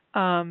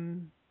 I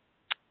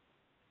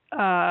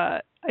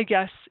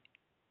guess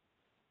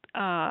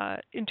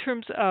in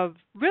terms of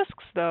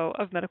risks, though,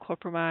 of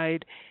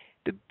metoclopramide,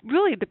 the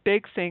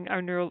big thing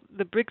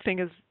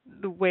is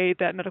the way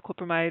that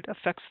metoclopramide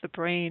affects the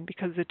brain,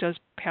 because it does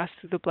pass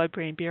through the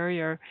blood-brain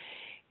barrier.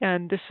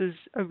 And this is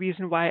a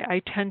reason why I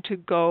tend to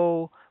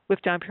go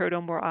with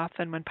domperidone more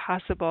often when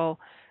possible.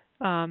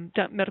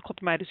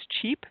 Metoclopramide is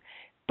cheap,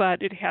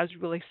 but it has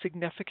really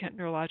significant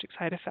neurologic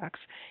side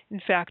effects. In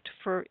fact,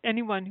 for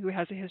anyone who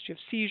has a history of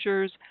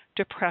seizures,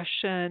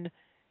 depression,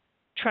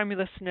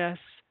 tremulousness,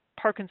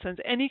 Parkinson's,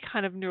 any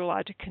kind of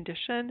neurologic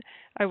condition,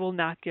 I will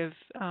not give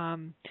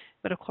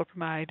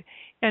metoclopramide.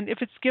 And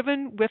if it's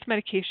given with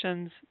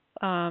medications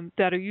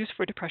that are used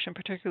for depression,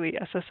 particularly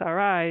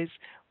SSRIs,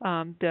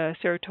 the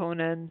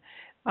serotonin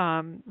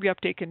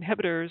reuptake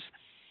inhibitors,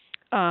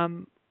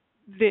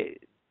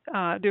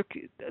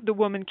 the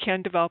woman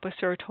can develop a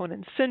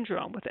serotonin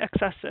syndrome with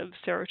excessive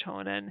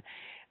serotonin,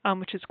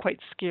 which is quite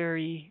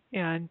scary.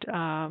 And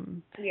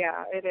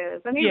yeah, it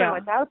is. And even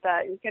without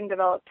that, you can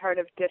develop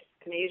tardive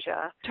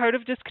dyskinesia.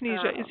 Tardive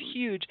dyskinesia is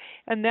huge,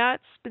 and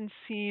that's been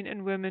seen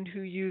in women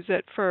who use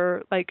it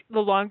for, like, the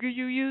longer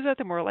you use it,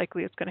 the more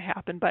likely it's going to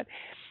happen. But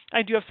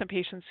I do have some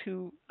patients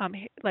who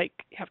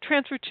have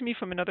transferred to me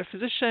from another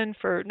physician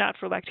not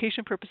for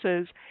lactation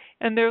purposes,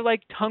 and they're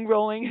like tongue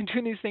rolling and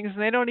doing these things,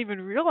 and they don't even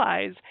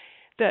realize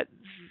that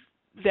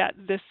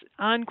this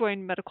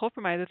ongoing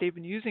metoclopramide that they've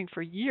been using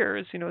for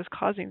years, is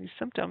causing these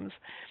symptoms.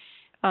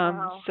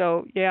 Wow.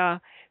 So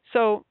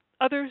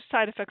other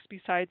side effects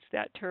besides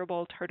that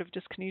terrible tardive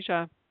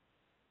dyskinesia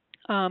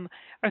are,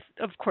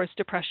 of course,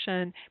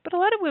 depression. But a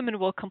lot of women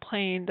will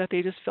complain that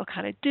they just feel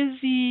kind of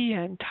dizzy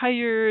and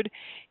tired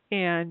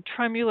and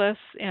tremulous,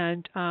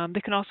 and they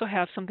can also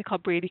have something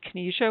called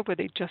bradykinesia, where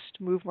they just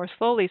move more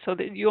slowly, so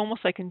that you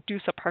almost like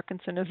induce a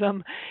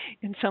Parkinsonism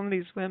in some of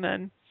these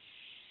women.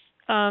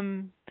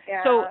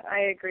 So I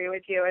agree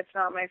with you. It's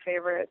not my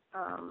favorite,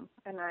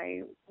 and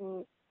I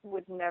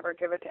would never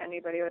give it to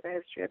anybody with a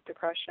history of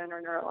depression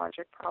or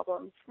neurologic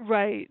problems.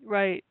 Right.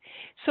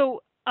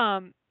 So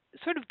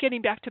sort of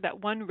getting back to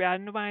that one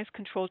randomized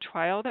controlled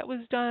trial that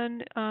was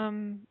done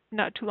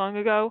not too long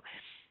ago,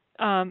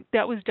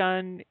 that was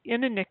done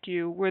in a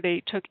NICU where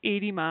they took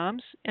 80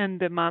 moms, and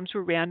the moms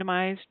were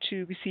randomized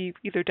to receive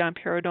either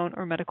domperidone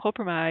or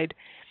metoclopramide.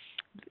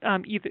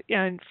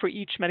 And for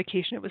each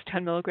medication, it was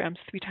 10 milligrams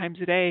 3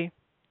 times a day.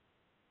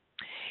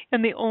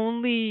 And they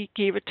only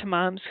gave it to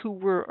moms who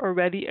were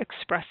already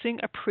expressing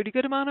a pretty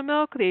good amount of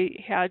milk.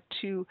 They had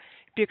to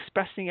be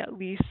expressing at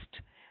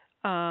least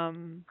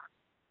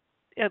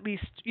at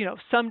least,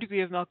 some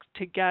degree of milk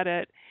to get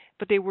it,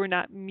 but they were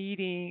not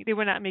making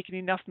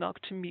enough milk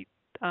to meet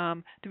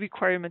the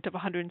requirement of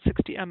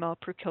 160 ml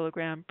per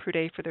kilogram per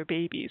day for their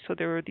babies. So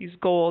there were these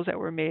goals that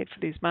were made for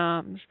these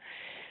moms.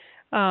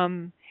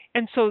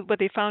 And so what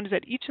they found is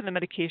that each of the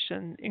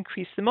medications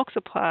increased the milk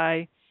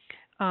supply.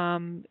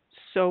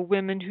 So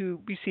women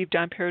who received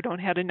domperidone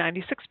had a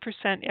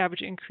 96%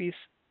 average increase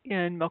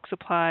in milk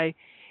supply,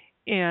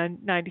 and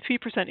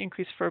 93%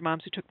 increase for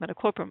moms who took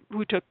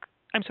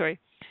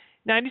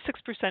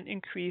 96%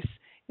 increase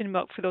in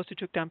milk for those who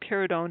took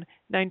domperidone,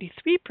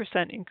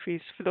 93%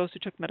 increase for those who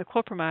took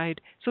metoclopramide.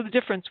 So the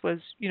difference was,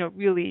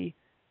 really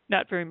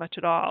not very much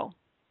at all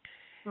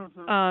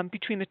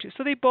between the two.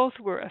 So they both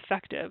were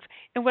effective.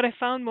 And what I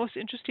found most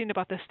interesting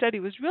about the study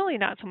was really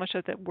not so much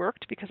that it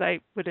worked, because I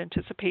would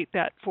anticipate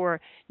that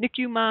for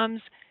NICU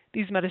moms,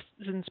 these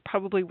medicines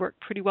probably work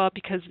pretty well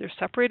because they're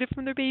separated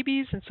from their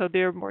babies, and so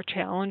they're more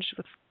challenged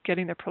with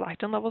getting their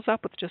prolactin levels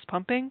up with just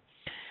pumping.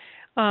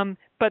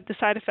 But the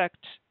side effect,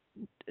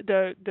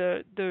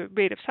 the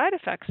rate of side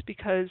effects,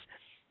 because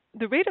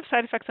the rate of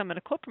side effects on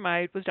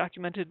metoclopramide was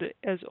documented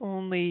as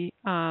only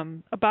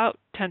about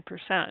 10%,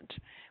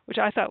 which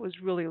I thought was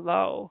really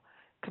low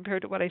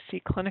compared to what I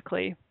see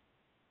clinically.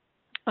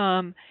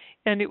 And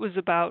it was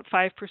about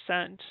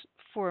 5%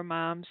 for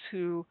moms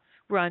who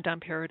were on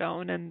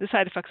domperidone, and the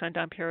side effects on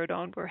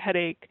domperidone were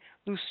headache,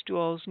 loose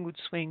stools, mood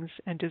swings,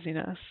 and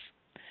dizziness.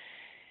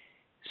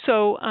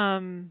 So,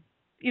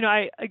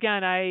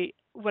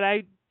 what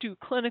I do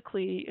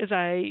clinically is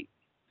I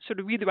sort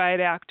of read the riot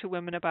act to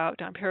women about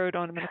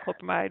domperidone and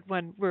metoclopramide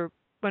when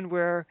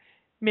we're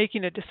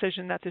making a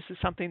decision that this is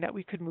something that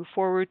we could move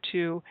forward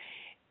to,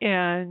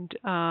 and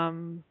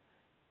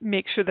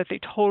make sure that they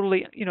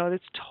totally,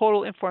 it's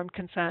total informed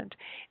consent.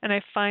 And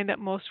I find that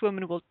most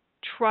women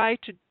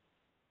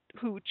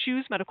who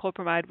choose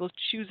metoclopramide will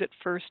choose it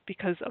first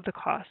because of the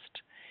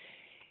cost.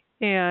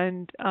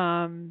 And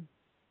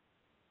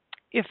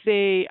if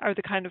they are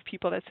the kind of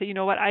people that say, you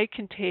know what, I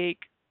can take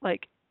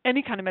like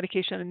any kind of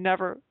medication and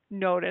never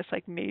notice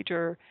like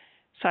major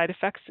side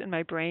effects in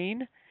my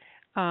brain,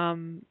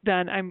 then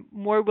I'm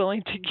more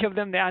willing to give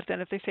them that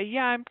than if they say,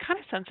 yeah, I'm kind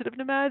of sensitive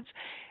to meds.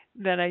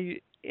 Then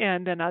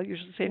I'll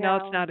usually say, no,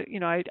 it's not,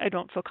 I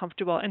don't feel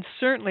comfortable. And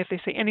certainly if they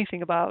say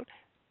anything about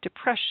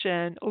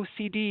depression,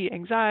 OCD,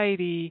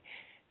 anxiety,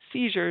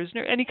 seizures,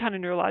 any kind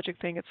of neurologic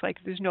thing, it's like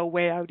there's no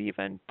way I would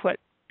even put,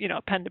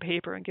 pen to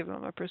paper and give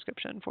them a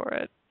prescription for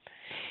it.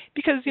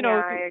 Because,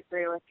 I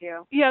agree with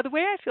you. Yeah, the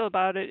way I feel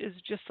about it is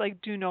just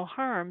like do no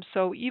harm.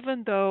 So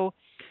even though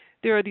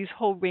there are these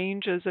whole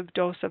ranges of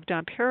dose of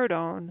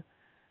domperidone,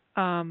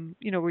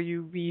 where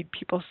you read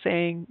people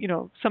saying,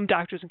 some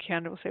doctors in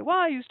Canada will say, well,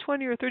 I use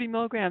 20 or 30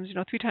 milligrams,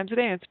 3 times a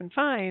day, and it's been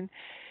fine.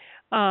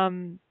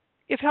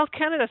 If Health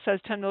Canada says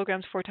 10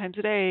 milligrams 4 times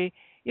a day,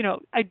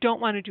 I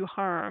don't want to do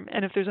harm.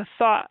 And if there's a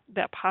thought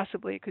that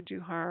possibly it could do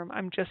harm,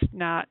 I'm just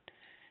not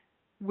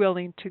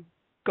willing to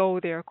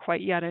go there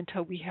quite yet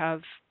until we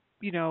have,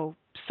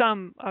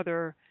 some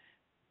other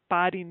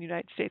body in the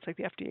United States, like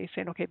the FDA,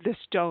 saying, okay, this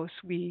dose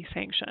we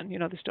sanction,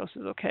 this dose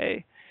is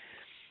okay.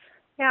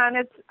 Yeah,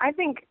 and I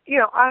think,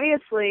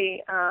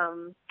 obviously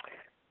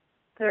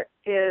there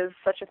is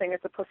such a thing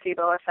as a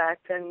placebo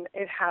effect, and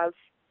it has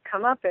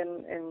come up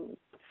in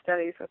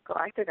studies with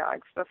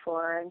galactagogues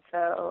before, and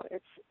so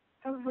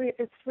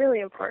it's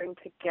really important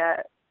to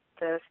get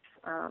this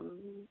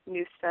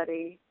new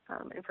study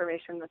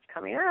information that's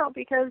coming out,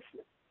 because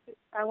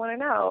I want to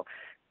know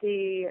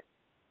the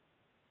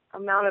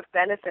amount of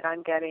benefit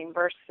I'm getting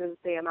versus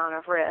the amount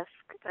of risk.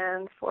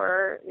 And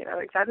for,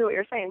 exactly what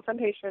you're saying, some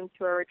patients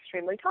who are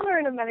extremely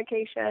tolerant of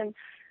medication,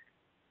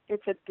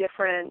 it's a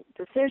different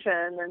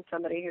decision than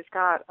somebody who's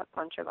got a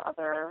bunch of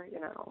other,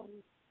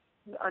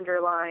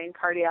 underlying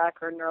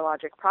cardiac or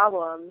neurologic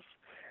problems.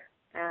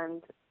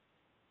 And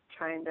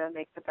trying to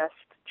make the best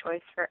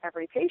choice for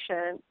every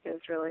patient is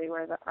really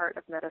where the art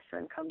of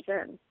medicine comes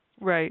in.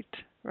 Right.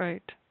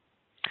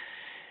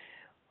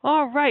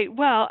 All right.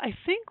 Well, I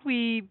think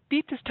we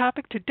beat this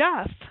topic to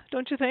death,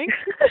 don't you think?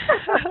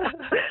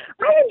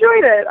 I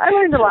enjoyed it. I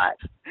learned a lot.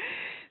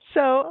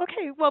 So,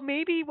 okay. Well,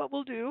 maybe what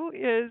we'll do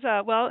is,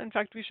 in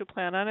fact, we should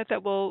plan on it,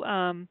 that we'll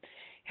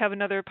have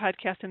another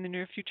podcast in the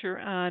near future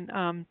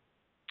on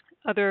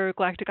other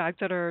galactagogues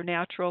that are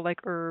natural, like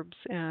herbs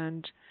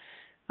and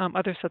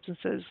other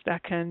substances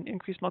that can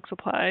increase milk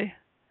supply.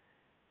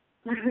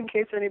 In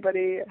case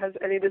anybody has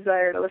any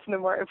desire to listen to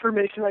more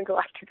information on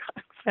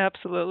galactagogues.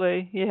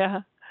 Absolutely, yeah.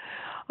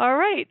 All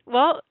right.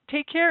 Well,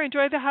 take care.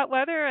 Enjoy the hot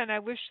weather, and I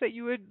wish that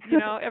you would,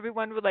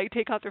 everyone would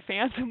take out their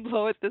fans and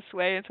blow it this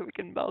way, and so we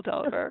can melt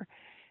all of our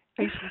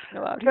ice and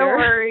snow out here. Don't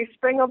worry,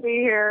 spring will be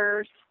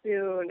here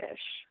soonish.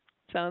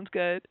 Sounds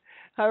good.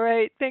 All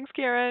right. Thanks,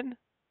 Karen.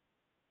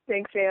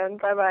 Thanks, Ann.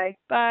 Bye-bye.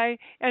 Bye.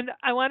 And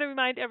I want to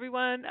remind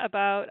everyone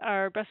about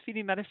our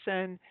Breastfeeding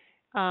Medicine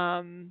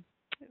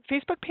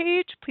Facebook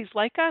page. Please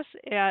like us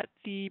at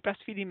the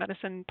Breastfeeding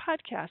Medicine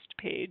podcast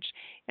page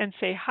and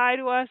say hi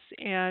to us,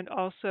 and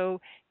also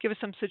give us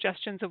some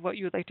suggestions of what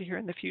you would like to hear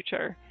in the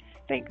future.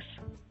 Thanks.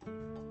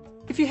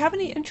 If you have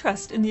any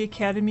interest in the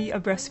Academy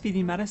of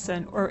Breastfeeding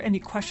Medicine or any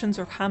questions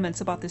or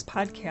comments about this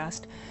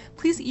podcast,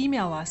 please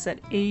email us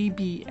at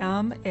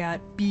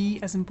abm@b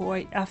as in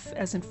boy, f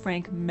as in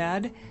Frank,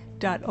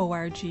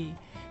 med.org.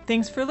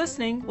 Thanks for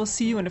listening. We'll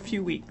see you in a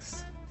few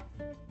weeks.